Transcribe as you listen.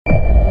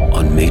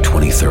on May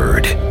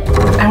 23rd.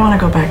 I want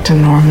to go back to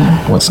normal.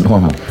 What's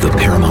normal? The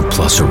Paramount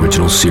Plus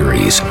original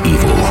series,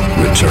 Evil,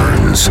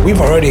 returns.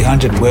 We've already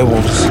hunted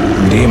werewolves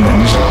and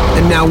demons.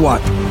 And now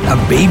what? A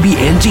baby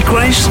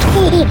Antichrist?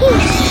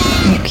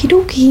 Okie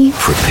dokie.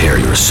 Prepare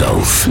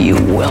yourself. You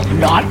will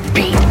not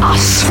beat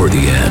us. For the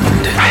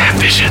end. I have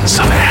visions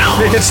of hell.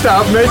 Make it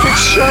stop, make it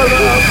shut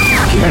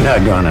up. You're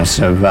not gonna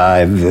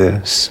survive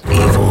this.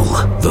 Evil,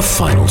 the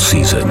final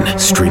season.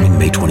 Streaming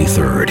May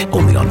 23rd,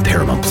 only on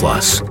Paramount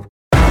Plus.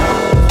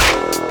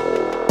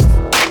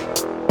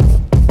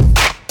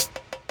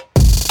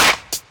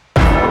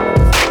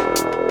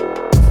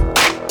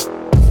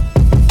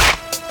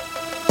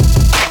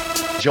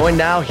 Joined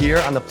now here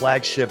on the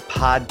flagship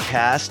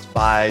podcast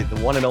by the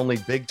one and only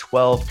Big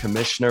 12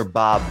 Commissioner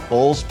Bob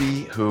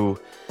Bowlesby, who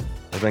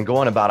has been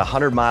going about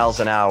 100 miles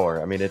an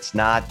hour. I mean, it's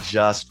not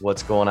just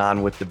what's going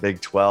on with the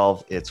Big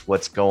 12, it's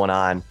what's going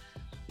on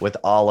with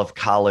all of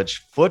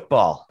college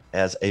football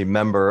as a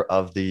member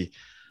of the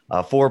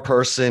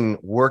four-person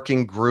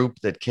working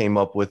group that came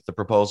up with the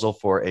proposal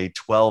for a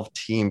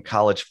 12-team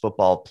college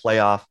football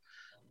playoff.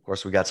 Of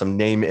course, we got some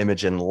name,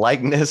 image, and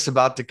likeness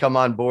about to come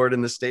on board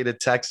in the state of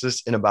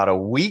Texas in about a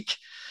week.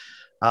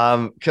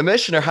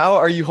 Commissioner, how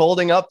are you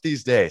holding up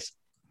these days?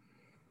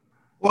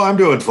 Well, I'm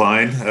doing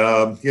fine.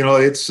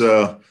 It's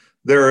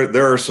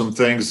there are some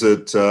things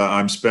that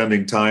I'm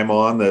spending time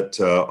on that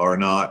are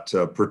not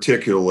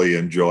particularly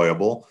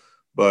enjoyable.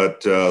 But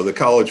the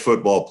college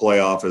football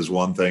playoff is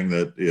one thing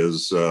that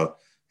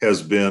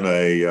has been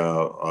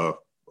a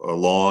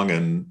long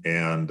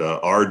and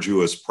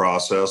arduous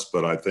process,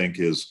 but I think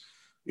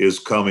is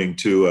coming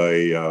to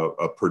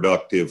a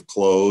productive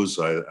close.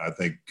 I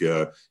think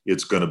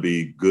it's going to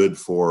be good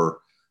for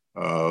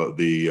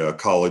the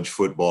college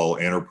football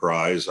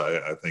enterprise.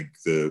 I think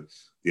the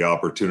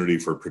opportunity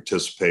for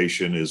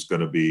participation is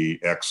going to be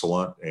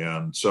excellent.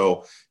 And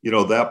so,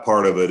 that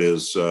part of it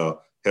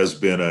has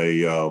been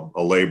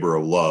a labor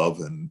of love.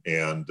 I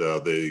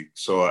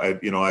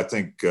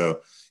think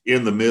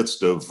in the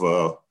midst of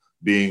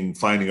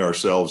finding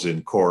ourselves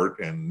in court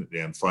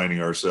and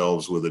finding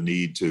ourselves with a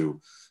need to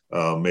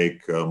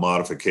make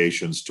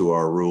modifications to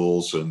our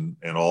rules and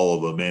all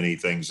of the many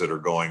things that are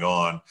going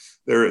on.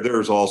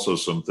 There's also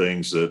some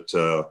things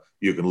that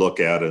you can look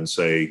at and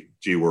say,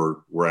 gee,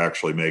 we're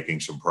actually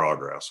making some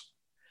progress.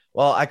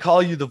 Well, I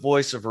call you the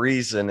voice of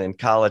reason in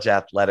college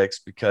athletics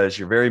because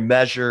you're very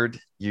measured.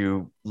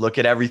 You look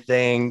at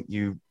everything,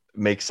 you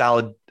make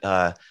solid,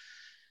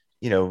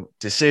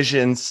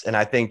 decisions. And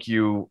I think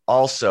you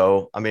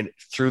also,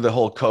 through the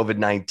whole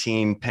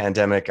COVID-19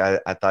 pandemic, I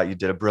thought you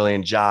did a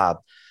brilliant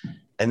job.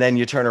 And then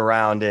you turn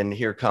around and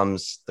here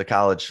comes the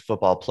college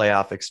football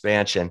playoff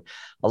expansion.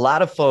 A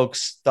lot of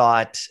folks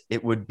thought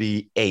it would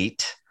be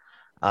 8.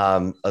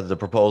 The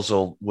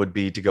proposal would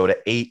be to go to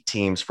 8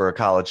 teams for a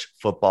college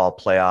football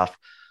playoff.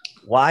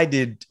 Why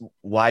did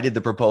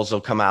the proposal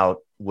come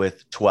out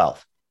with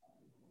 12?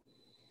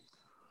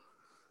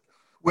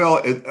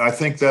 Well, I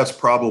think that's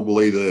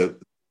probably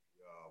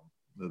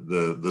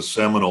the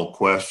seminal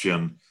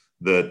question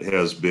that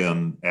has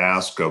been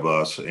asked of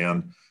us.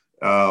 And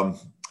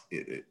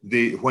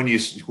when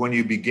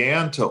you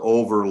began to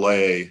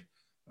overlay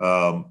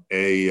a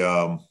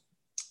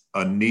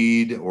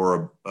need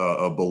or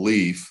a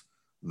belief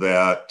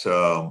that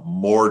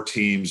more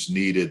teams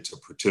needed to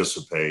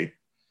participate,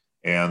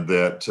 and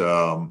that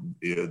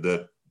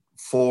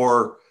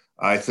 4,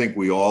 I think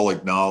we all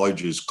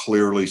acknowledge, is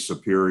clearly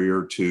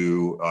superior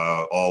to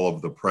all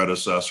of the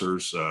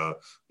predecessors,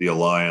 the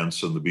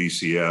Alliance and the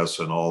BCS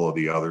and all of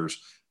the others.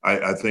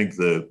 I think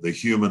the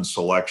human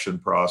selection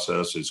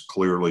process is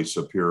clearly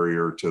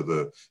superior to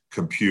the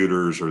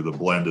computers or the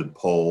blended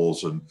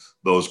polls and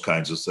those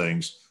kinds of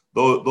things.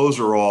 Those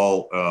are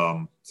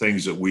all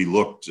things that we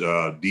looked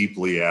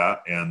deeply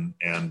at and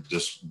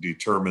just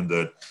determined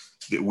that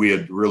we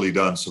had really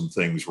done some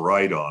things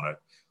right on it.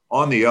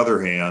 On the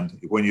other hand,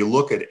 when you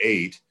look at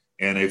 8,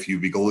 and if you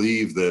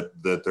believe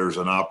that there's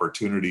an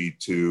opportunity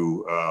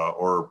to,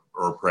 or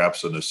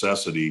perhaps a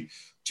necessity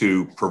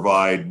to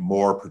provide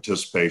more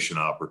participation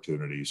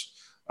opportunities,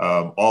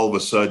 all of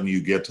a sudden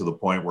you get to the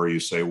point where you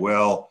say,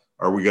 well,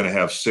 are we going to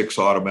have 6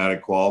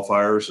 automatic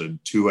qualifiers and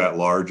 2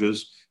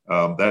 at-larges?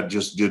 That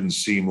just didn't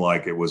seem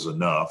like it was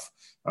enough.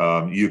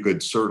 You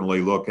could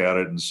certainly look at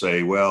it and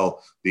say,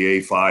 well, the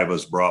A5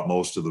 has brought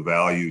most of the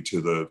value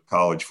to the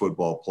college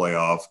football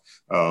playoff.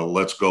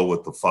 Let's go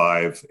with the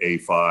 5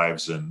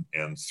 A5s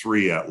and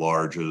 3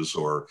 at-larges,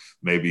 or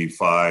maybe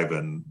 5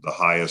 and the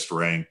highest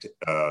ranked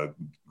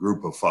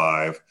group of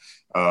 5.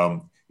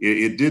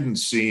 It didn't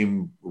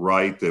seem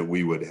right that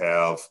we would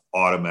have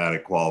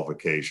automatic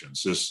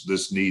qualifications.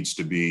 This needs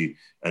to be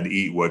an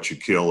eat what you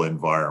kill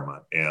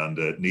environment, and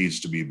it needs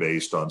to be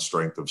based on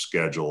strength of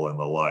schedule and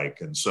the like.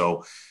 And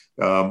so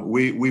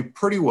we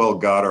pretty well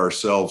got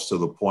ourselves to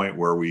the point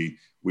where we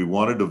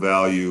wanted to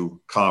value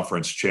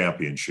conference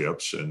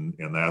championships, and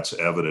that's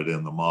evident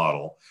in the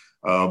model.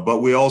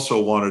 But we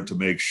also wanted to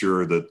make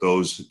sure that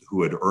those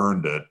who had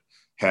earned it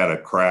had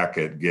a crack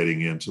at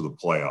getting into the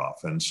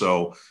playoff. And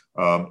so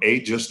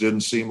 8 just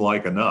didn't seem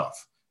like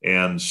enough.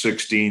 and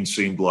 16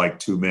 seemed like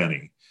too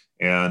many.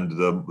 And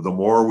the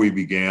more we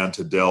began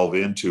to delve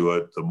into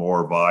it, the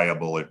more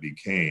viable it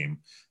became,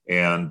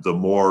 and the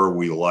more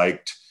we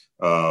liked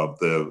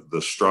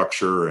the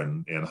structure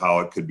and how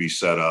it could be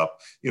set up.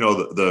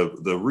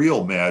 The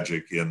real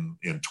magic in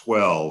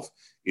 12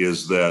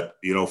 is that,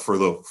 for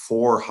the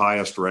 4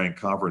 highest ranked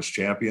conference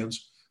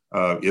champions,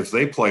 if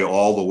they play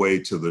all the way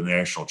to the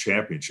national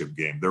championship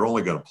game, they're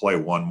only going to play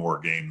one more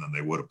game than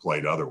they would have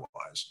played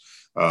otherwise.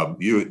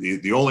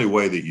 The only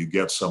way that you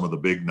get some of the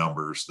big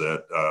numbers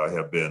that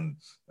have been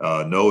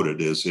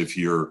noted is if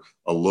you're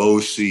a low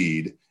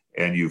seed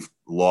and you've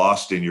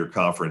lost in your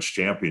conference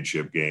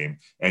championship game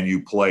and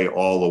you play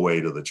all the way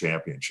to the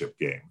championship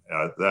game.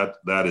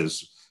 That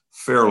is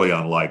fairly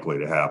unlikely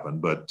to happen,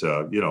 but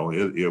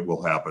it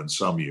will happen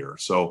some year.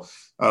 So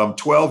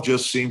 12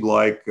 just seemed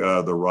like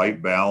the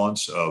right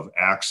balance of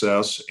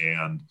access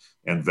and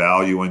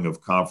valuing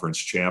of conference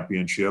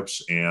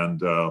championships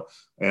and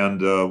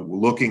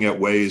looking at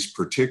ways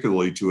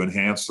particularly to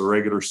enhance the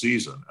regular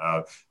season.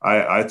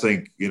 I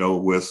think,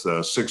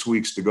 with 6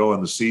 weeks to go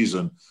in the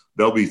season,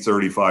 there'll be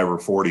 35 or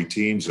 40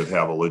 teams that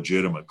have a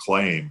legitimate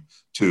claim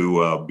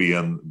to be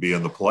in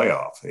the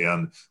playoff.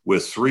 And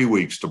with 3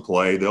 weeks to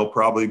play, there'll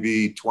probably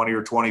be 20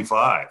 or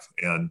 25.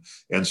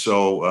 And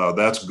so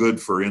that's good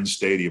for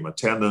in-stadium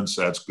attendance.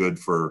 That's good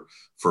for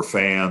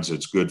fans.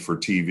 It's good for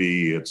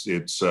TV.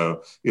 It's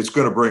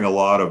going to bring a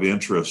lot of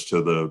interest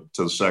to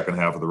the second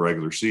half of the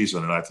regular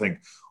season. And I think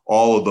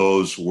all of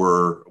those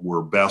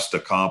were best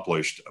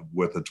accomplished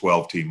with the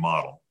 12-team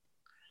model.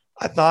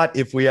 I thought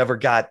if we ever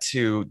got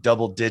to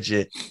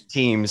double-digit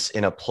teams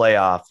in a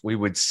playoff, we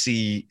would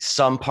see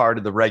some part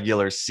of the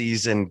regular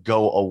season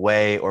go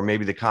away, or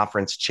maybe the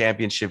conference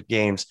championship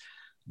games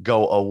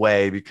go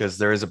away, because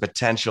there is a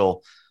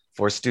potential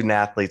for student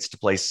athletes to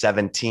play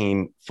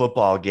 17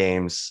 football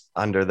games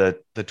under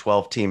the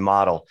 12-team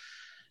model.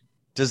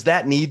 Does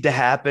that need to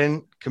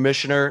happen,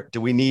 Commissioner?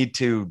 Do we need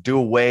to do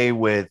away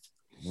with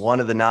one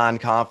of the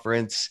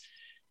non-conference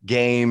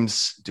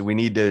games? Do we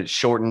need to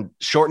shorten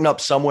up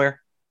somewhere?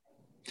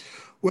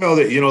 Well,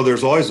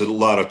 there's always a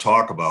lot of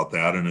talk about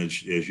that. And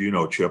as you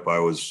know, Chip, I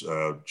was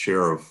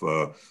chair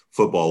of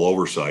football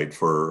oversight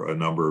for a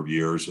number of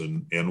years.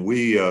 And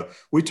we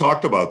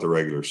talked about the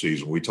regular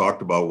season. We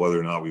talked about whether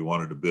or not we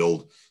wanted to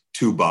build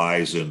 2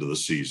 buys into the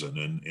season.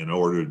 And in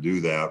order to do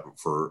that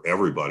for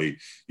everybody,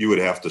 you would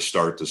have to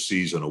start the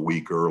season a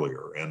week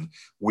earlier. And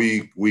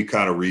we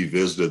kind of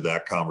revisited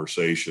that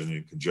conversation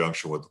in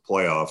conjunction with the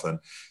playoff. And,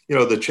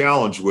 the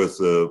challenge with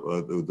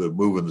the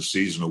moving the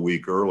season a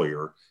week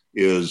earlier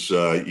is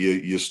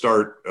you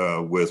start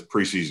with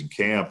preseason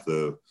camp.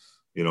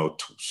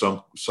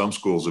 Some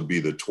schools would be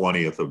the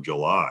 20th of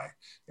July,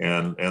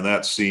 and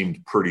that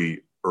seemed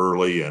pretty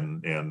early,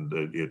 and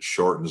it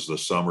shortens the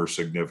summer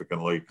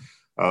significantly.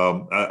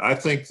 I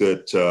think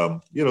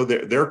that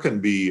there can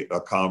be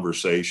a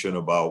conversation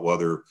about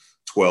whether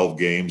 12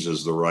 games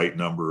is the right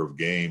number of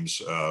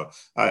games.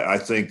 I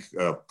think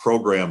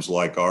programs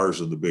like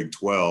ours in the Big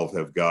 12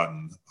 have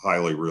gotten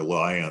highly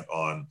reliant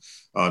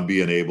on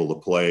being able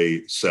to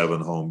play 7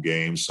 home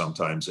games,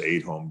 sometimes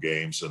 8 home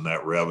games, and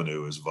that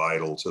revenue is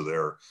vital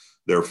to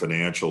their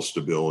financial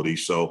stability.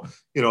 So,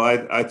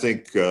 I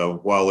think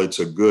while it's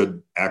a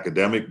good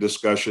academic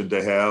discussion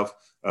to have,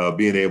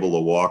 being able to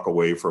walk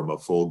away from a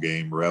full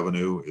game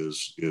revenue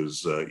is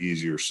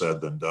easier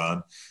said than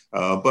done.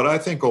 But I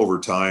think over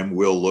time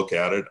we'll look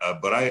at it.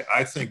 But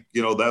I think,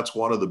 that's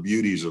one of the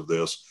beauties of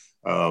this.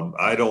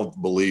 I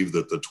don't believe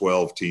that the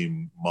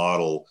 12-team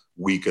model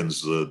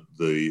weakens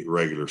the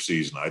regular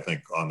season. I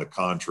think, on the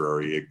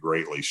contrary, it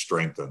greatly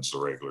strengthens the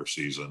regular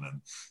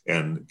season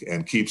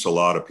and keeps a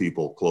lot of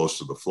people close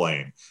to the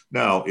flame.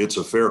 Now, it's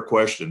a fair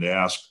question to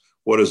ask,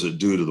 what does it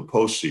do to the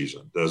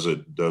postseason? Does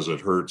it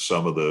hurt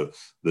some of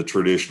the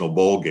traditional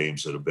bowl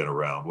games that have been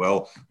around?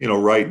 Well,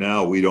 right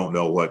now we don't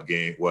know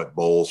what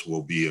bowls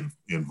will be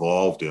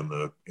involved in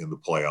the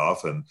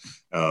playoff, and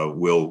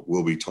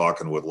we'll be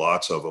talking with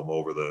lots of them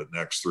over the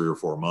next 3 or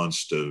 4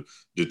 months to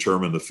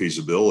determine the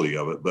feasibility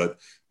of it. But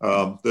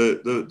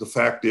the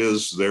fact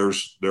is,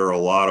 there are a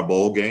lot of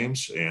bowl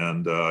games,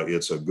 and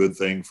it's a good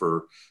thing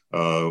for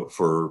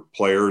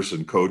players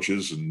and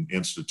coaches and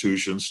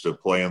institutions to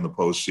play in the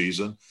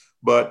postseason.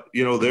 But,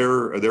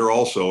 there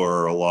also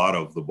are a lot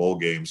of the bowl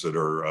games that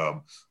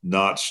are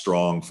not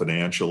strong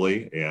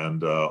financially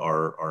and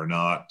are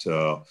not,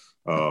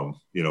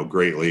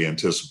 greatly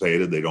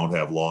anticipated. They don't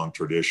have long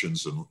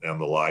traditions and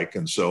the like.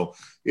 And so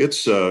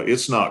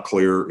it's not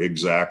clear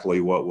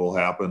exactly what will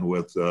happen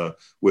with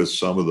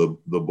some of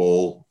the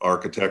bowl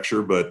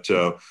architecture, but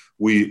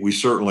we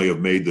certainly have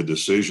made the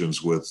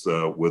decisions with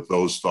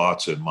those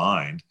thoughts in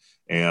mind.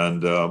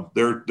 And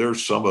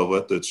there's some of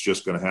it that's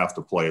just going to have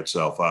to play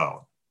itself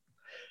out.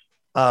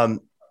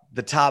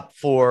 The top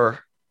 4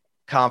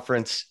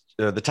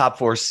 the top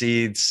 4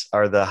 seeds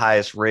are the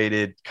highest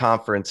rated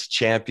conference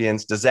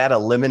champions. Does that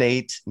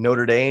eliminate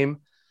Notre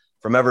Dame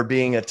from ever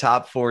being a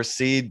top 4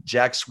 seed?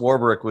 Jack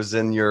Swarbrick was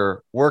in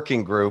your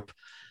working group.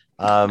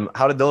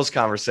 How did those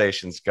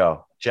conversations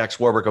go? Jack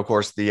Swarbrick, of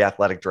course, the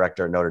athletic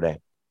director at Notre Dame.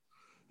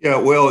 Yeah,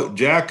 well,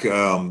 Jack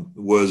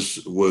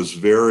was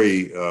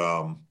very.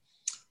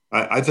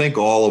 I think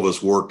all of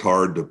us worked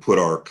hard to put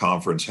our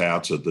conference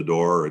hats at the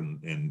door,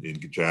 and in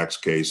Jack's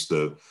case,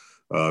 he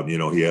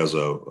has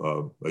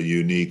a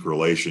unique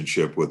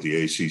relationship with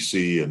the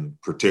ACC, and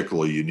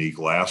particularly unique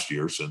last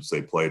year since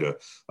they played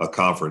a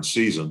conference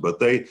season. But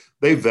they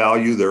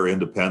value their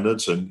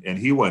independence, and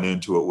he went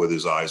into it with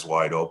his eyes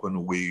wide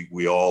open.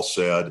 We all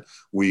said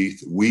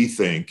we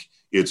think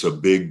it's a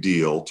big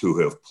deal to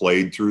have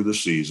played through the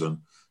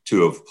season,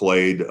 to have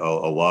played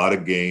a lot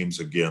of games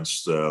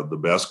against the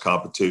best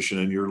competition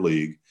in your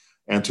league,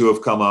 and to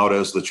have come out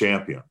as the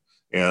champion.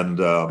 And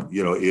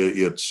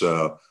it's.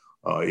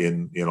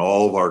 In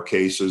all of our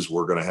cases,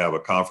 we're going to have a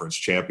conference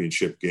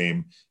championship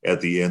game at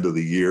the end of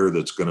the year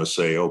that's going to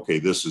say, okay,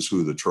 this is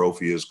who the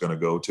trophy is going to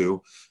go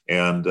to.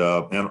 And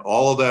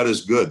all of that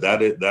is good.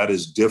 That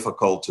is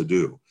difficult to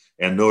do.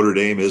 And Notre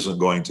Dame isn't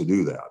going to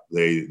do that.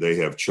 They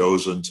have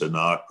chosen to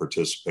not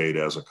participate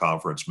as a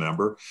conference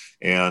member.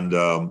 And,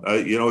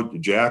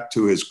 Jack,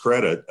 to his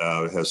credit,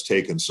 has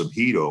taken some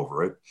heat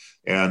over it.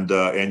 And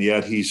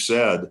yet he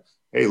said,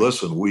 hey,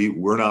 listen,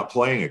 we're not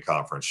playing a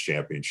conference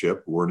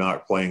championship. We're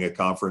not playing a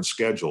conference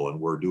schedule, and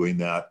we're doing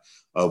that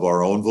of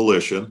our own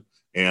volition.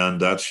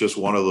 And that's just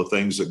one of the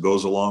things that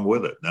goes along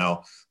with it.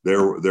 Now,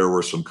 there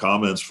were some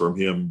comments from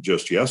him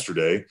just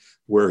yesterday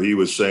where he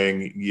was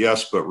saying,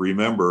 yes, but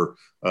remember,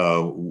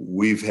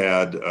 we've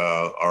had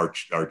our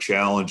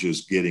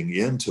challenges getting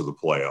into the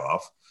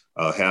playoff,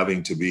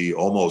 having to be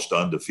almost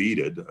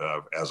undefeated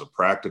as a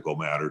practical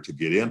matter to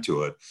get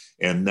into it.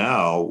 And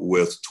now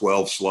with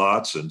 12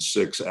 slots and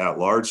 6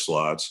 at-large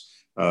slots,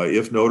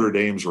 if Notre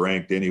Dame's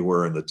ranked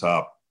anywhere in the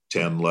top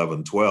 10,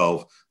 11,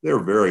 12, they're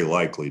very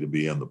likely to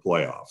be in the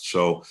playoffs.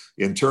 So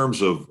in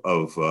terms of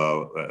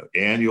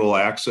annual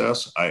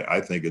access,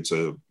 I think it's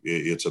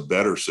a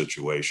better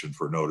situation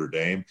for Notre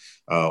Dame.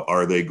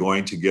 Are they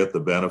going to get the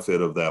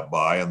benefit of that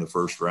bye in the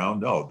first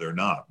round? No, they're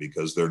not,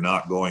 because they're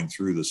not going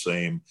through the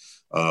same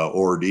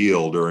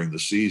ordeal during the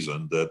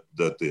season that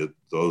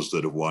those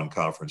that have won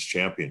conference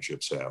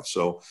championships have.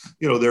 So,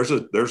 there's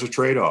a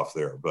trade-off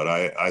there. But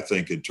I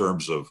think in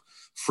terms of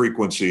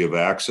frequency of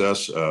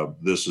access,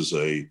 this is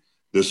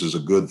a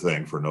good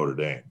thing for Notre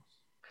Dame.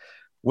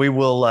 We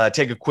will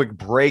take a quick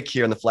break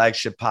here in the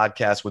Flagship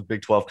Podcast with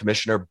Big 12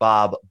 Commissioner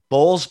Bob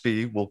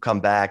Bowlesby. We'll come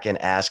back and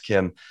ask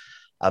him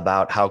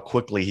about how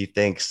quickly he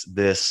thinks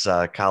this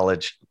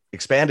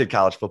expanded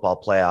college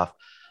football playoff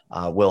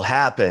will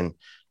happen.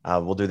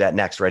 We'll do that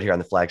next right here on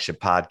the Flagship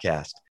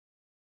Podcast.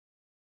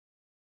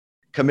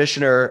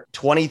 Commissioner,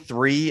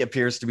 23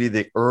 appears to be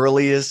the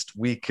earliest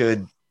we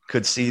could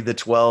see the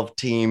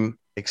 12-team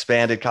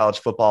expanded college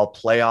football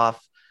playoff.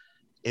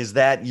 Is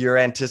that your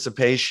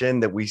anticipation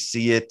that we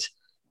see it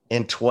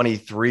in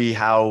 23?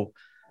 How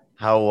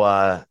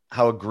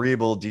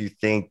agreeable do you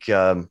think,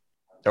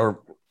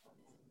 or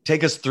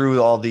take us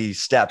through all the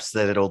steps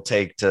that it'll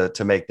take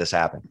to make this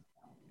happen?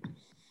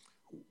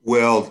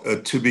 Well,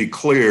 to be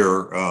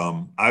clear,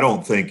 I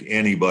don't think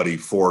anybody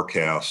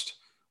forecast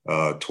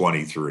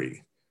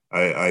 23.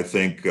 I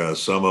think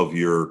some of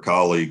your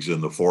colleagues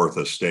in the Fourth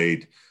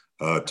Estate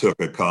took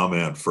a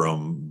comment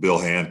from Bill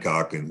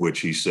Hancock in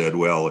which he said,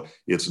 well,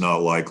 it's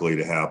not likely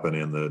to happen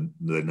in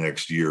the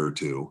next year or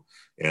two.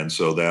 And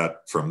so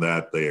from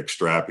that, they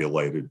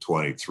extrapolated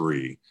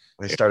 23.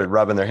 They started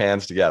rubbing their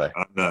hands together.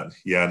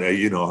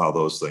 You know how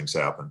those things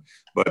happen.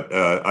 But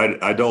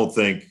I don't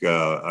think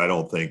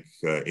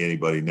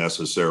anybody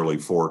necessarily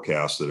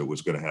forecast that it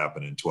was going to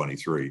happen in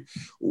 23.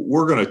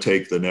 We're going to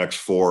take the next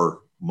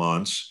 4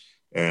 months,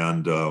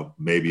 and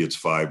maybe it's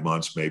 5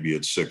 months, maybe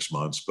it's 6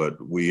 months, but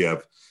we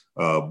have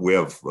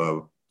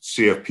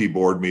CFP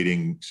board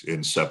meetings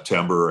in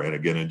September and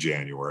again in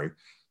January.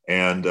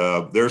 And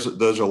there's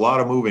a lot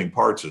of moving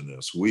parts in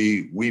this.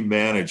 We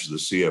manage the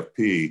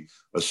CFP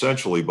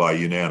essentially by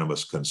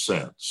unanimous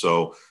consent.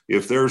 So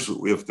if there's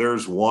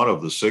one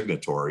of the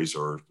signatories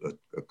or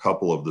a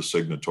couple of the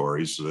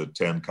signatories, the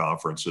 10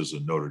 conferences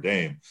in Notre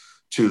Dame,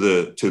 to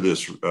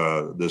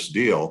this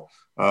deal,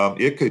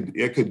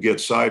 it could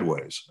get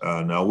sideways.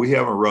 Now we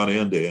haven't run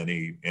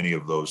into any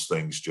of those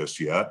things just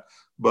yet.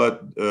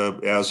 But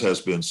as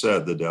has been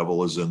said, the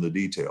devil is in the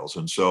details.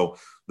 And so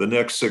the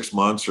next 6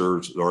 months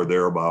or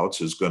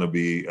thereabouts is going to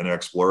be an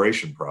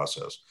exploration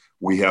process.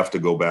 We have to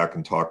go back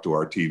and talk to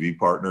our TV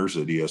partners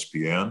at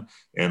ESPN,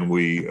 and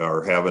we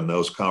are having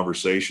those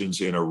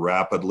conversations in a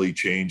rapidly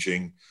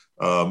changing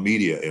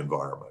media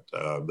environment.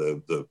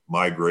 The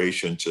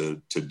migration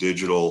to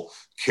digital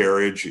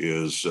carriage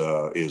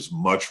is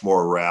much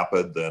more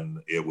rapid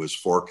than it was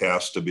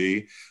forecast to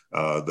be.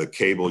 The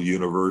cable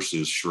universe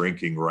is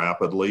shrinking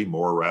rapidly,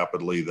 more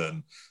rapidly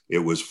than it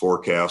was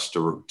forecast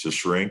to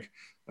shrink.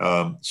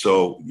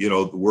 So,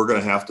 we're going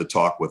to have to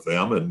talk with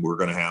them, and we're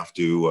going to have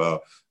to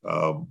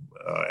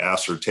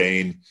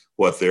ascertain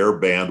what their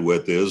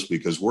bandwidth is,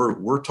 because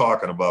we're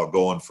talking about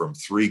going from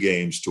 3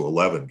 games to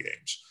 11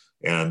 games.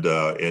 And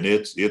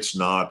it's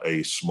not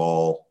a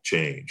small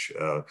change.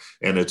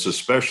 And it's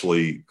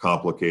especially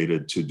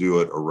complicated to do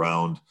it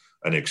around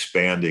an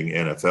expanding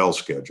NFL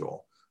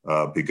schedule.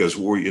 Because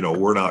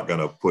we're not going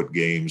to put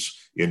games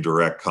in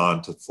direct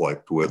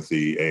conflict with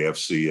the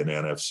AFC and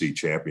NFC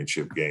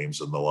championship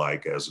games and the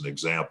like, as an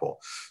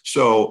example.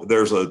 So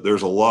there's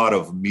a lot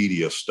of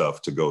media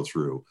stuff to go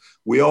through.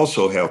 We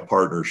also have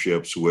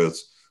partnerships with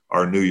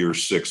our New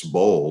Year's Six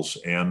bowls,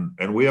 and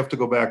we have to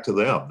go back to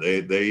them.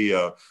 They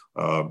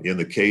in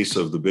the case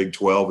of the Big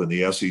 12 and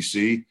the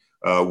SEC,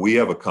 we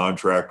have a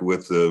contract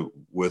with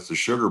the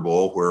Sugar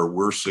Bowl where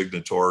we're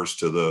signatories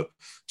to the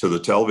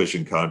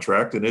television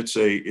contract, and it's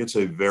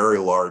a very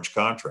large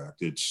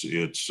contract.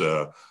 It's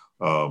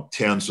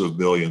tens of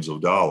millions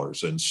of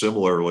dollars. And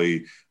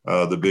similarly,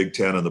 the Big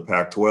Ten and the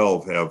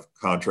Pac-12 have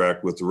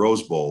contract with the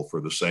Rose Bowl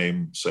for the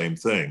same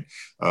thing.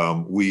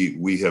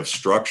 We have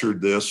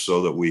structured this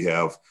so that we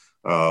have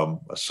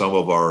some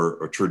of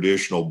our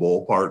traditional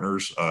bowl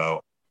partners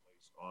on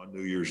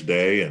New Year's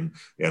Day and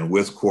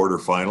with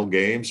quarterfinal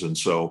games. And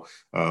so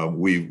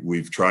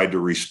we've tried to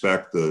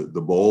respect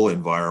the bowl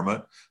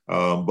environment,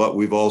 but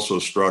we've also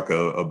struck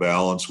a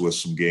balance with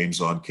some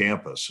games on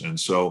campus. And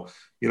so,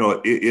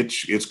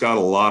 it's got a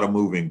lot of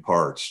moving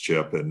parts,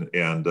 Chip, and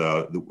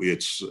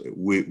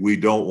we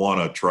don't want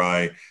to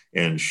try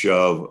and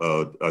shove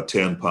a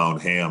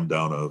 10-pound ham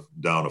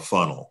down a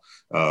funnel.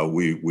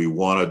 We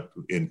want to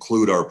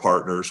include our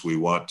partners. We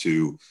want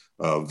to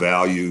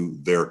value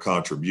their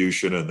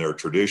contribution and their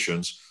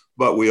traditions,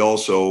 but we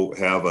also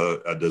have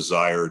a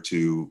desire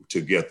to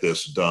get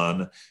this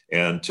done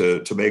and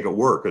to make it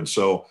work. And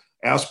so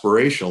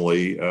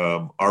aspirationally,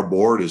 our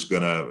board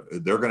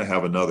they're going to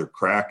have another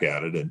crack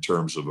at it in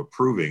terms of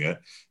approving it.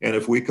 And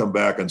if we come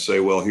back and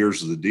say, well,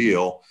 here's the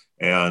deal,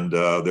 and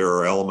there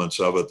are elements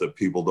of it that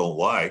people don't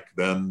like,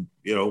 then,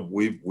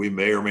 we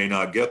may or may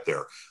not get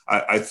there.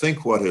 I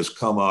think what has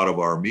come out of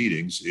our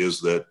meetings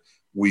is that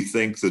we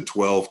think the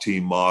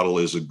 12-team model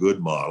is a good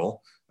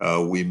model.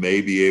 We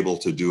may be able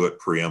to do it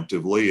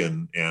preemptively,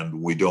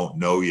 and we don't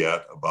know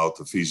yet about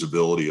the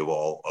feasibility of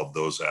all of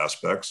those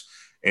aspects.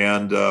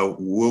 And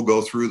we'll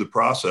go through the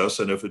process.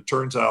 And if it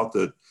turns out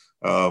that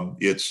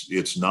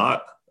it's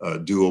not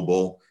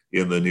doable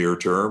in the near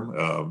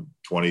term,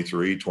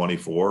 23,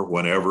 24,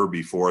 whenever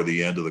before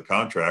the end of the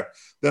contract,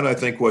 then I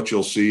think what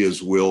you'll see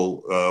is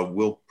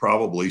we'll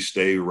probably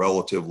stay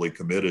relatively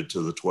committed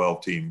to the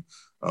 12-team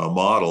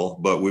model,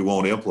 but we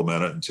won't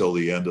implement it until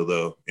the end of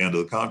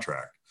the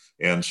contract.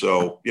 And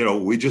so,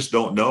 we just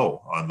don't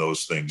know on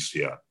those things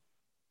yet.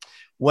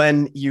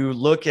 When you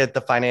look at the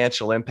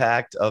financial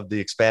impact of the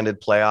expanded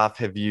playoff,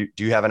 do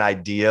you have an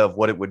idea of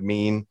what it would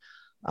mean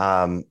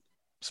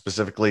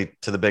specifically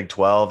to the Big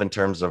 12 in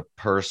terms of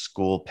per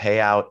school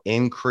payout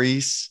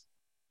increase?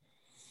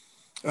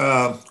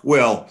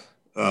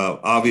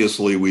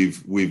 Obviously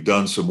we've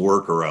done some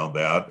work around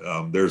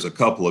that. There's a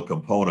couple of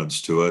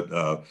components to it.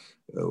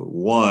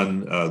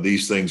 One,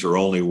 these things are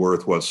only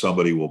worth what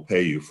somebody will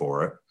pay you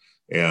for it.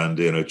 And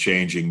in a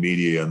changing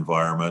media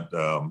environment,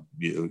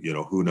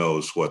 who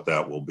knows what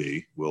that will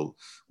be. We'll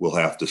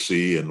have to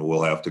see, and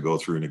we'll have to go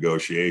through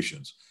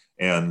negotiations.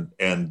 And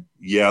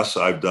yes,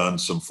 I've done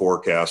some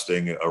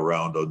forecasting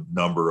around a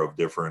number of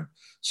different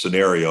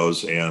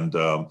scenarios, and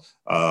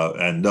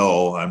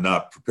no, I'm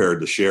not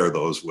prepared to share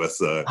those with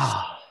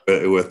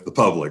the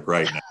public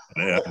right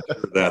now.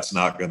 That's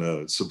not going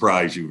to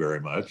surprise you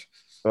very much.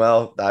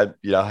 Well, I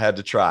had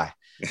to try.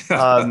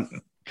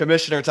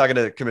 Commissioner, talking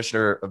to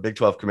Big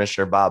 12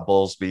 Commissioner Bob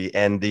Bowlesby,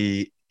 and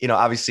the,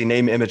 obviously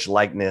name, image,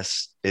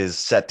 likeness is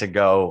set to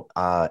go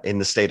in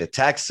the state of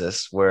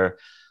Texas, where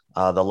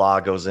the law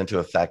goes into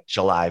effect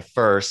July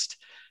 1st.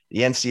 The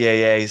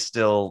NCAA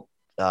still,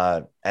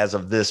 as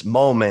of this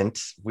moment,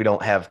 we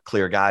don't have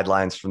clear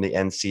guidelines from the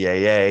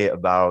NCAA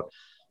about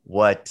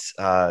what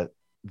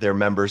their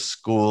member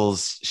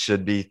schools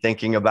should be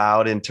thinking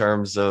about in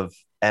terms of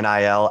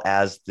NIL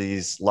as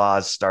these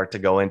laws start to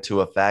go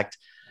into effect.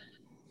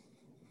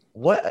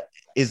 What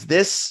is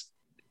this?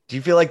 Do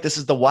you feel like this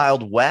is the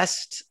Wild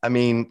West? I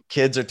mean,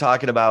 kids are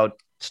talking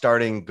about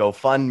starting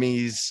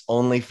GoFundMes,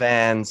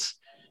 OnlyFans,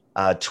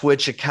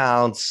 Twitch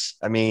accounts.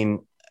 I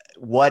mean,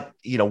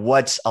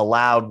 what's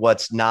allowed,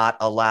 what's not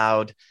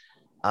allowed?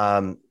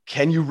 Can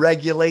you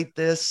regulate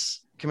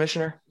this,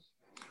 Commissioner?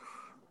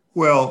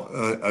 Well,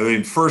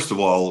 first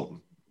of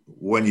all,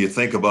 when you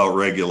think about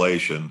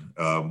regulation,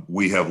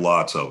 we have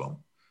lots of them,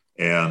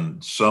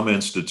 and some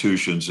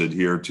institutions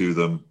adhere to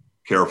them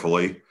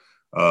carefully.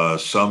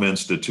 Some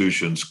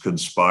institutions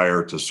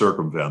conspire to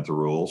circumvent the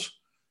rules,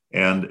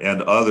 and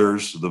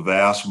others, the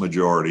vast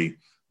majority,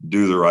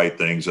 do the right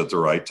things at the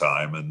right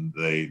time, and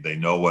they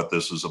know what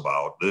this is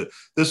about.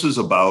 This is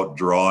about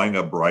drawing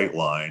a bright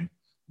line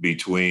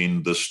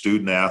between the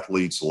student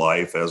athlete's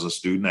life as a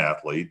student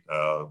athlete,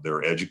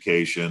 their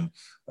education,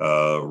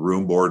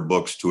 room, board,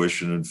 books,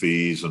 tuition and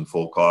fees, and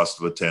full cost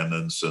of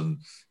attendance. And,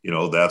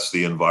 that's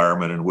the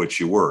environment in which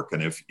you work.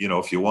 And if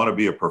you want to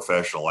be a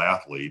professional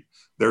athlete,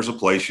 there's a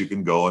place you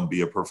can go and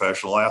be a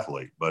professional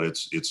athlete, but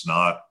it's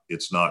not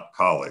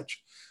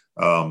college.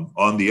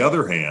 On the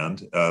other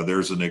hand,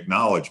 there's an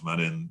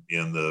acknowledgement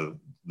in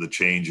the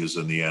changes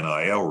in the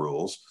NIL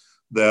rules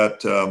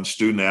that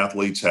student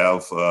athletes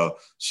have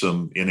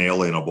some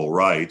inalienable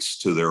rights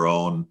to their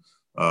own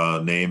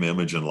name,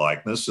 image, and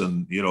likeness.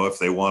 And, if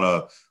they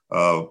want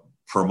to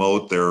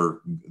promote the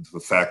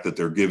fact that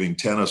they're giving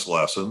tennis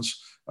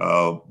lessons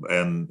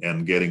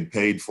and getting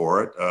paid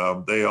for it,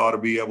 they ought to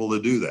be able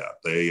to do that.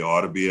 They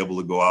ought to be able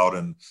to go out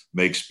and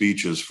make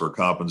speeches for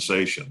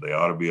compensation. They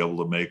ought to be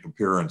able to make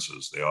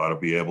appearances. They ought to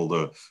be able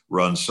to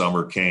run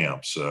summer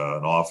camps.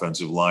 An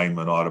offensive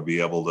lineman ought to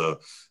be able to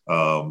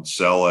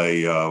sell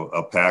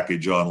a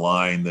package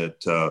online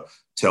that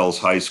tells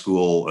high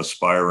school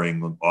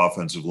aspiring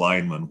offensive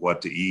linemen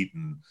what to eat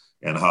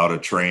and how to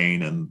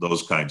train and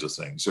those kinds of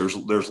things.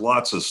 There's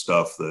lots of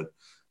stuff that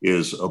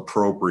is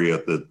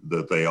appropriate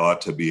that they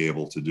ought to be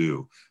able to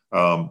do.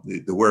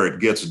 Where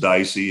it gets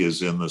dicey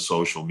is in the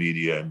social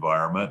media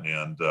environment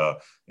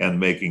and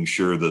making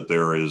sure that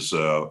there is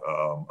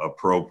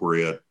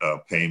appropriate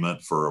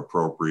payment for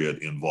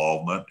appropriate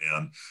involvement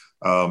and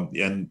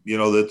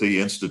that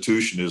the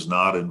institution is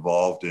not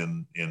involved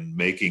in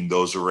making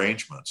those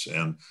arrangements.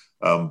 And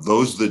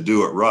those that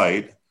do it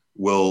right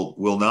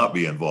will not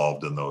be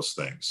involved in those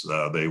things.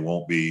 They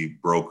won't be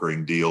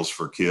brokering deals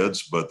for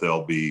kids, but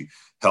they'll be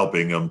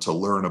helping them to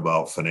learn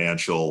about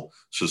financial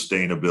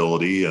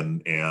sustainability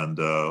and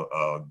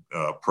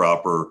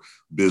proper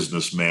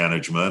business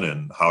management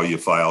and how you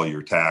file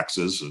your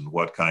taxes and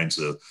what kinds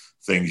of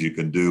things you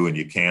can do and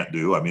you can't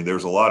do. I mean,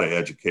 there's a lot of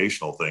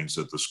educational things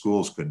that the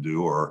schools can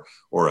do or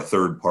a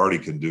third party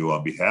can do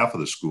on behalf of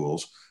the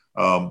schools.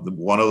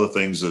 One of the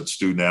things that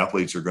student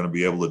athletes are going to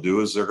be able to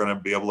do is they're going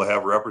to be able to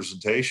have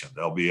representation.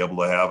 They'll be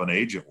able to have an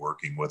agent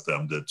working with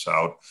them that's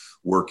out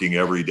working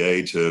every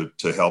day to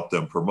help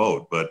them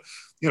promote. But,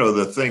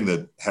 the thing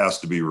that has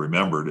to be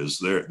remembered is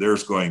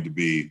there's going to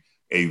be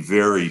a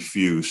very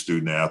few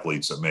student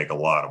athletes that make a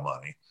lot of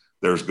money.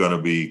 There's going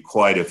to be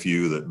quite a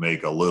few that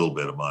make a little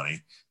bit of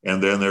money.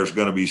 And then there's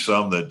going to be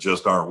some that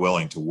just aren't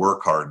willing to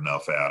work hard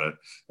enough at it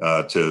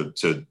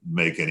to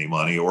make any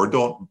money or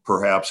don't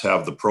perhaps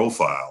have the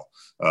profile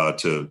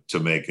to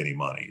make any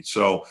money.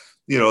 So,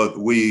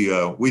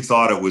 we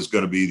thought it was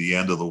going to be the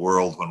end of the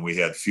world when we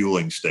had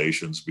fueling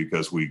stations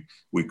because we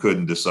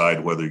couldn't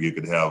decide whether you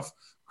could have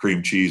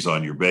cream cheese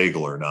on your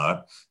bagel or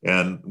not.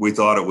 And we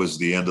thought it was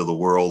the end of the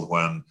world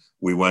when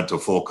we went to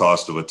full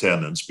cost of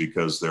attendance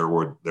because there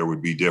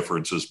would be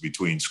differences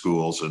between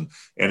schools. And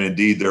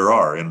indeed there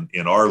are.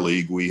 In our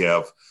league, we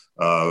have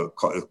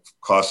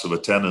costs of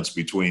attendance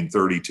between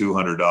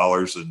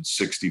 $3,200 and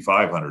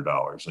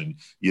 $6,500. And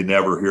you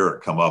never hear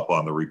it come up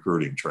on the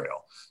recruiting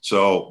trail.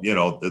 So,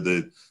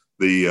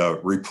 the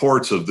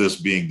reports of this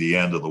being the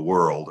end of the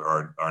world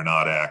are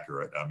not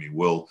accurate. I mean,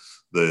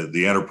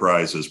 the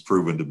enterprise has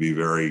proven to be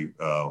very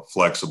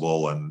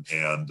flexible and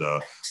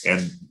the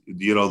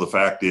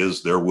fact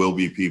is there will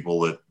be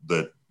people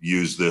that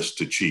use this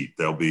to cheat.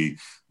 There'll be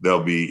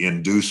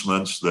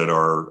inducements that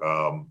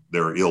are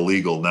they're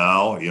illegal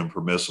now,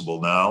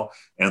 impermissible now,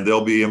 and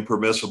they'll be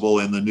impermissible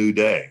in the new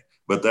day.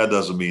 But that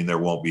doesn't mean there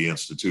won't be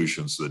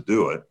institutions that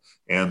do it.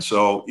 And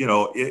so,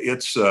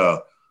 it's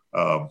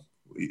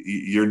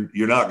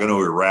you're not going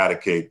to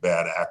eradicate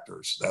bad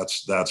actors.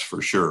 That's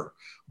for sure.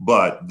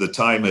 But the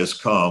time has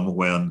come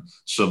when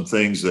some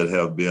things that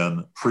have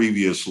been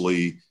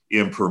previously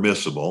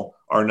impermissible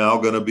are now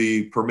going to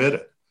be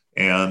permitted.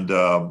 And,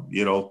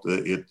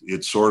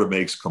 it sort of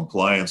makes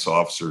compliance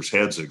officers'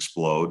 heads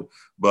explode.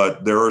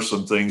 But there are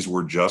some things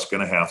we're just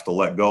going to have to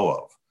let go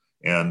of.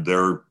 And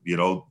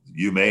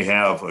you may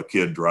have a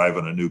kid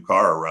driving a new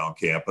car around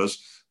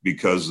campus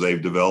because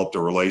they've developed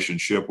a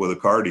relationship with a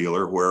car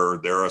dealer where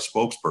they're a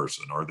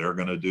spokesperson or they're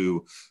going to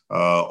do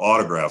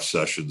autograph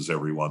sessions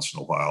every once in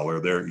a while, or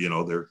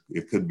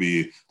it could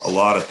be a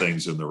lot of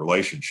things in the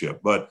relationship.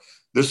 But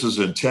this is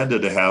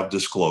intended to have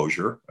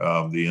disclosure.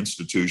 The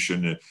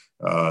institution,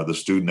 the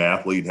student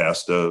athlete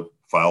has to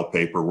file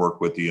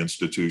paperwork with the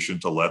institution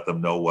to let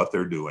them know what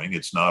they're doing.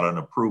 It's not an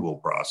approval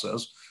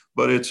process,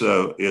 but it's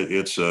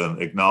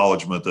an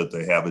acknowledgement that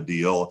they have a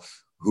deal.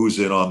 Who's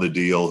in on the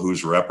deal,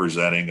 who's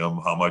representing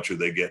them, how much are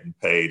they getting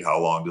paid, how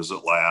long does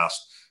it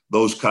last?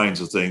 Those kinds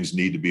of things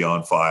need to be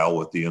on file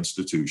with the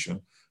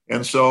institution.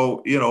 And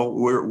so,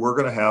 we're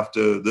going to have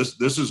to,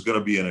 this is going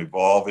to be an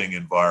evolving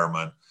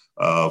environment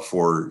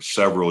for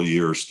several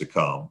years to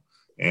come.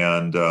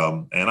 And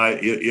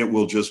it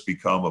will just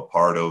become a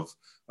part of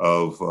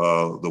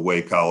the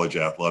way college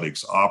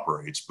athletics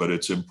operates. But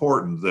it's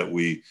important that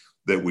we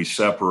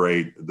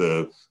separate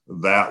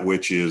that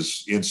which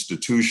is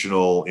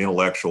institutional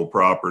intellectual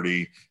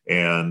property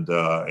and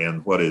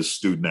what is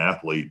student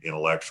athlete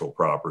intellectual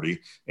property.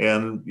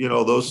 And,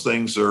 those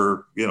things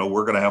are,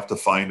 we're going to have to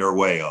find our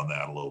way on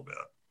that a little bit.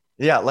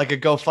 Yeah. Like a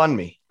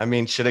GoFundMe. I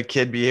mean, should a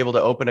kid be able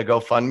to open a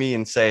GoFundMe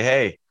and say,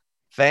 hey,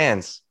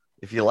 fans,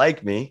 if you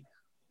like me,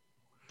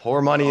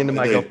 pour money into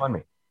my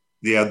GoFundMe?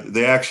 Yeah,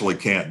 they actually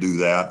can't do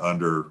that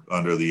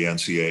under the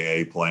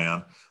NCAA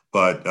plan.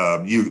 But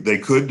they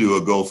could do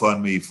a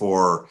GoFundMe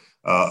for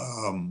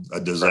a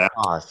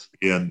disaster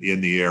in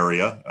the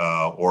area,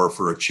 or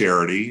for a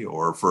charity,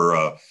 or for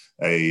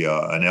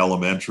an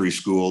elementary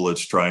school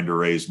that's trying to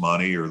raise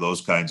money, or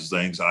those kinds of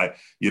things. I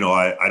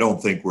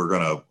don't think we're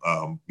going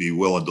to be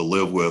willing to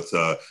live with,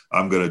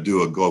 I'm going to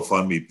do a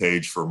GoFundMe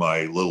page for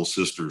my little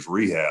sister's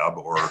rehab,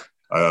 or,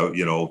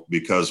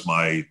 because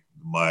my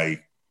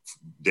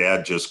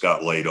dad just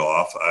got laid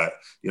off.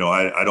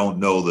 I don't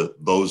know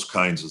that those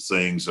kinds of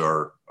things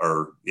are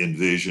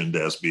envisioned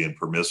as being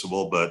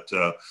permissible, but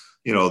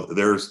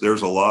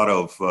there's a lot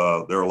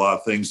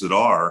of things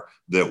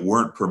that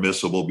weren't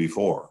permissible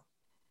before.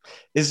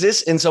 Is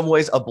this in some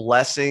ways a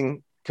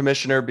blessing,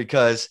 Commissioner,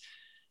 because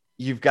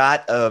you've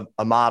got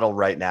a model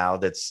right now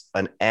that's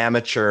an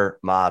amateur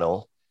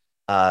model.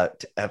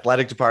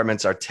 Athletic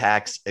departments are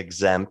tax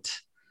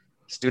exempt.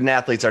 Student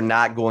athletes are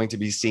not going to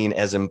be seen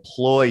as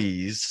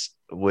employees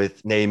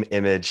with name,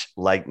 image,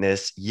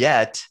 likeness,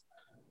 yet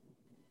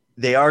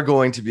they are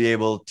going to be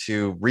able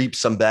to reap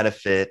some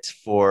benefit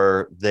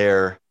for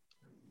their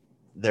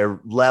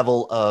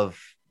level of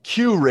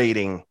Q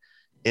rating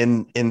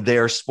in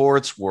their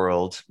sports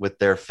world with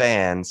their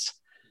fans.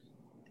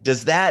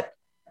 Does that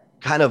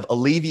kind of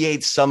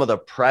alleviate some of the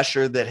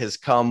pressure that has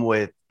come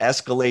with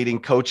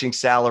escalating coaching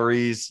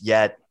salaries,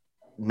 yet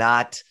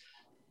not,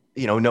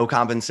 no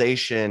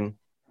compensation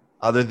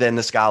other than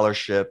the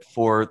scholarship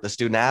for the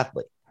student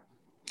athlete?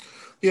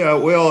 Yeah,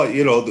 well,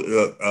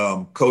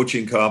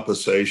 coaching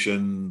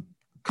compensation,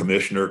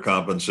 commissioner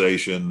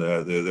compensation,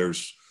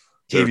 there's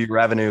TV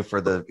revenue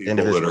for the people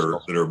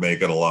individuals that are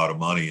making a lot of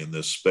money in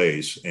this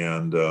space.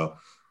 And,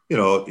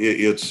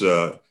 it's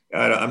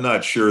I'm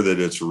not sure that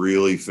it's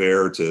really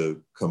fair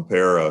to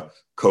compare a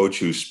coach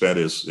who spent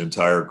his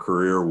entire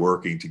career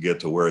working to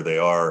get to where they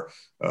are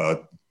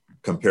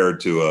compared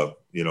to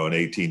an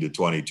 18 to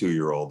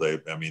 22-year-old.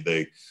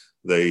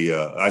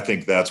 I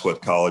think that's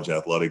what college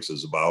athletics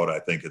is about. I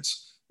think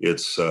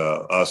it's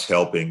us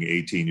helping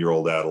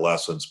 18-year-old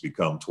adolescents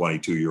become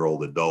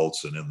 22-year-old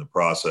adults, and in the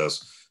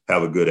process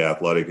have a good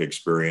athletic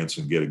experience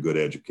and get a good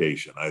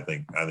education. I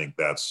think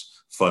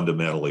that's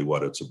fundamentally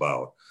what it's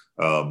about.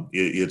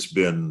 It's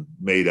been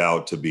made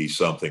out to be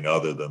something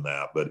other than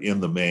that, but in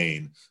the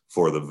main,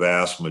 for the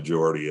vast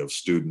majority of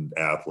student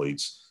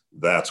athletes,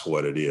 that's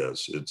what it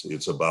is.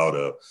 It's about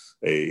a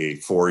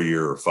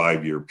 4-year or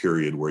 5-year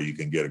period where you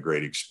can get a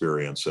great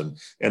experience, and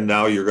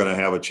now you're going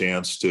to have a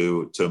chance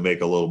to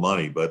make a little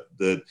money. But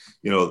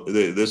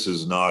this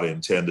is not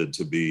intended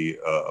to be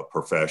a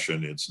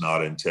profession. It's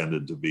not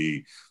intended to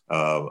be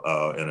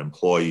an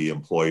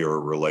employee-employer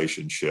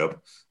relationship.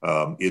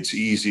 It's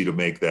easy to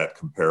make that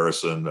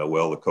comparison.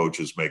 The coach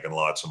is making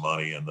lots of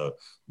money and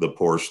the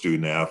poor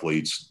student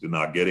athletes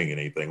not getting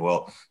anything.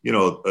 Well,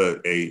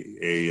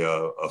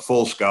 a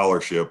full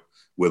scholarship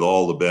with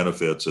all the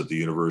benefits at the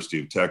University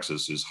of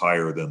Texas is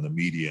higher than the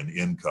median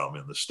income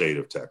in the state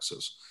of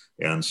Texas.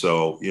 And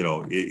so,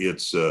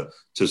 it's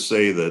to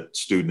say that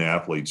student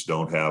athletes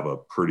don't have a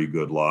pretty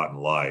good lot in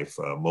life.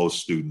 Most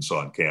students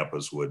on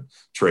campus would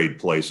trade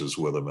places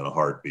with them in a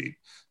heartbeat.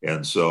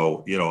 And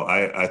so,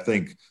 I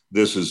think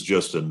this is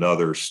just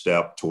another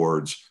step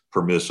towards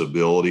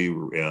permissibility,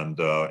 and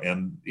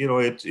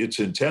it's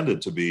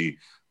intended to be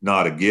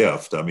not a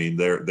gift. I mean,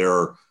 there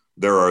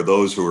are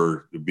those who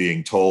are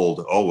being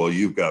told, oh, well,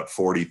 you've got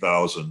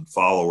 40,000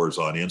 followers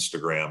on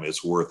Instagram,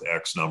 it's worth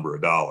X number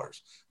of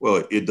dollars.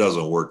 Well, it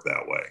doesn't work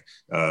that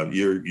way.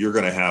 You're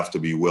going to have to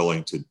be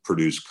willing to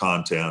produce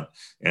content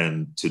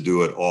and to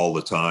do it all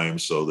the time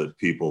so that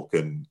people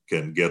can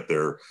get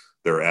their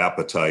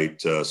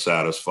appetite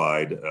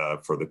satisfied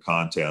for the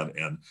content.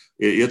 And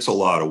it's a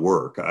lot of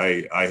work.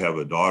 I have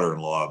a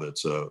daughter-in-law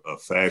that's a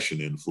fashion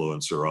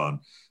influencer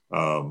on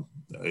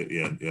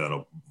in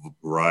a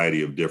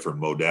variety of different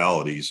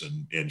modalities,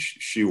 and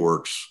she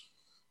works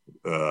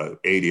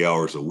 80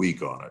 hours a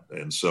week on it.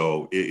 And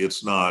so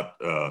it's not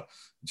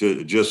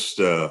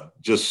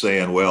just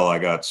saying, well, I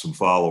got some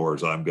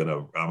followers, I'm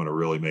gonna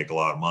really make a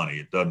lot of money.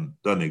 It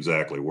doesn't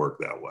exactly work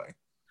that way.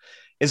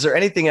 Is there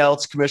anything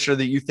else, Commissioner,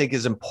 that you think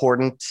is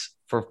important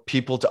for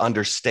people to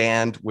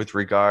understand with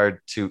regard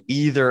to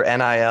either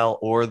NIL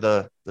or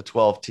the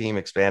 12-team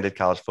expanded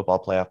college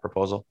football playoff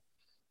proposal?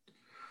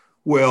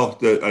 Well,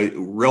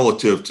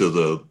 relative to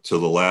the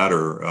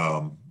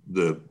latter,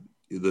 the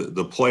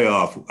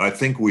playoff, I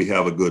think we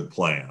have a good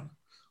plan.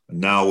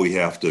 Now we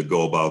have to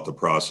go about the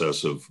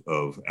process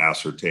of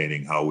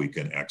ascertaining how we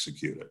can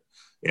execute it,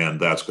 and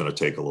that's going to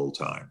take a little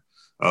time.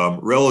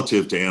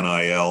 Relative to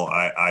NIL,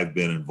 I've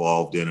been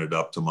involved in it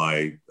up to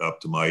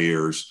my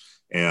ears,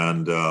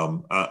 and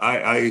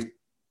I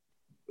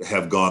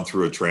have gone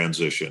through a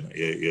transition.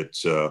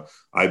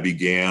 I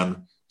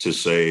began to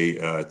say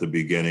at the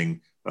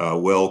beginning,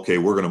 well, okay,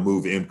 we're going to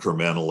move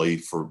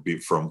incrementally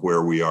from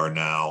where we are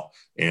now,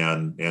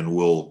 and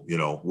we'll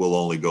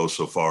only go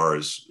so far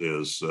as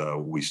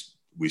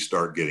we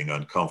start getting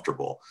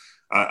uncomfortable.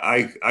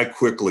 I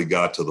quickly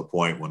got to the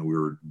point when we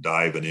were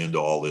diving into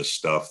all this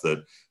stuff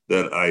that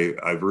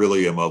I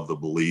really am of the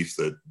belief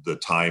that the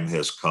time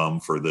has come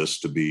for this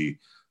to be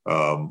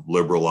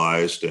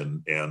liberalized,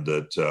 and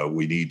that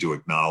we need to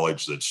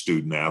acknowledge that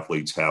student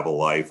athletes have a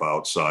life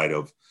outside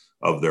of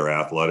their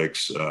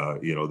athletics.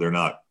 They're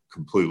not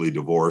completely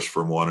divorced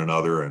from one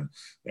another,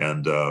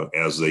 and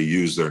as they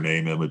use their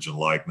name, image, and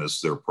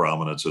likeness, their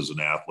prominence as an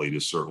athlete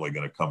is certainly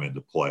going to come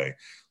into play.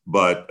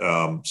 But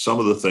some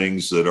of the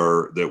things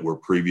that were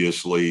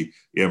previously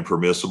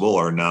impermissible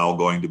are now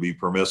going to be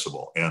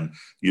permissible, and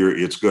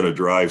it's going to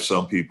drive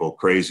some people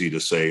crazy to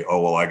say,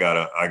 "Oh, well, I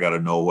gotta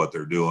know what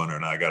they're doing,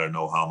 and I gotta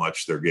know how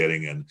much they're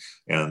getting,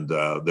 and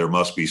there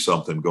must be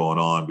something going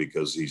on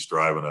because he's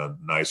driving a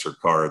nicer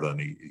car than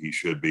he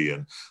should be."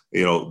 And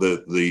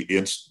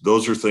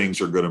those are things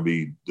are going to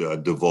be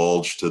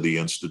divulged to the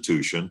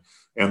institution.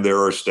 And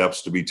there are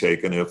steps to be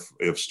taken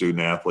if student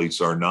athletes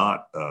are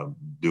not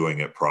doing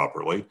it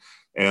properly.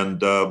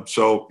 And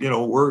so,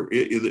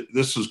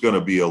 this is going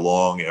to be a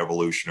long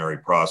evolutionary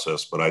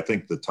process, but I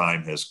think the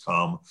time has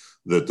come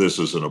that this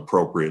is an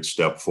appropriate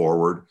step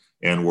forward.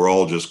 And we're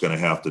all just going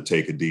to have to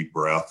take a deep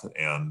breath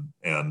and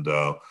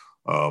look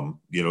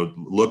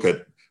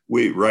at,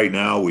 right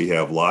now we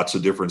have lots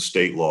of different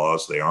state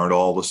laws. They aren't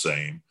all the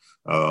same.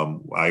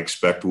 I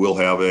expect we'll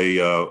have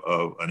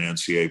an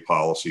NCAA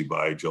policy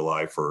by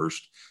July 1st,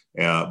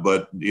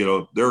 but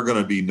there are going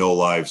to be no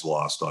lives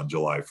lost on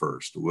July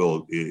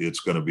 1st. It's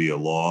going to be a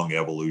long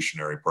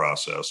evolutionary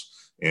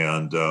process,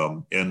 and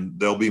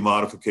there'll be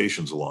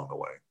modifications along the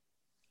way.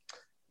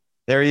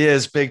 There he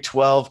is, Big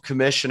 12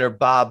 Commissioner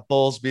Bob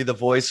Bowlesby, the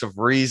voice of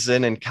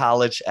reason in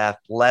college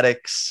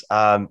athletics.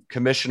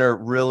 Commissioner,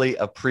 really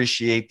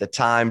appreciate the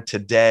time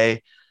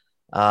today.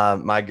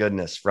 My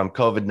goodness, from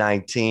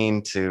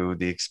COVID-19 to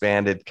the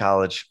expanded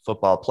college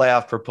football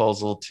playoff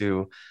proposal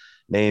to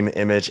name,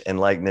 image, and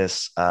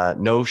likeness,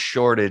 no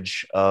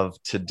shortage of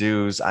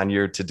to-dos on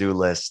your to-do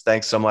list.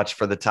 Thanks so much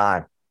for the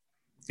time.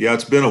 Yeah,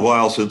 it's been a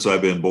while since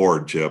I've been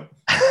bored, Chip.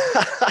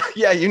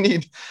 Yeah, you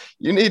need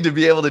to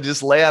be able to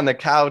just lay on the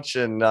couch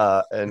and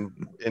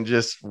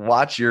just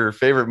watch your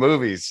favorite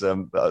movies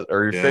or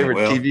your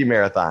favorite TV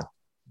marathon.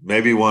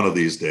 Maybe one of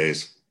these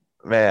days.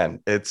 Man,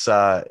 it's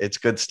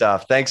good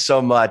stuff. Thanks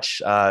so much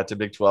to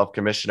Big 12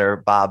 Commissioner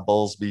Bob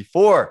Bowlesby.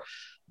 For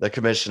the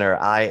Commissioner,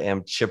 I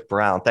am Chip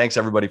Brown. Thanks,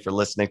 everybody, for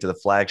listening to the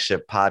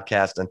Flagship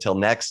Podcast. Until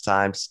next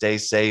time, stay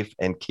safe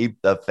and keep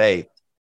the faith.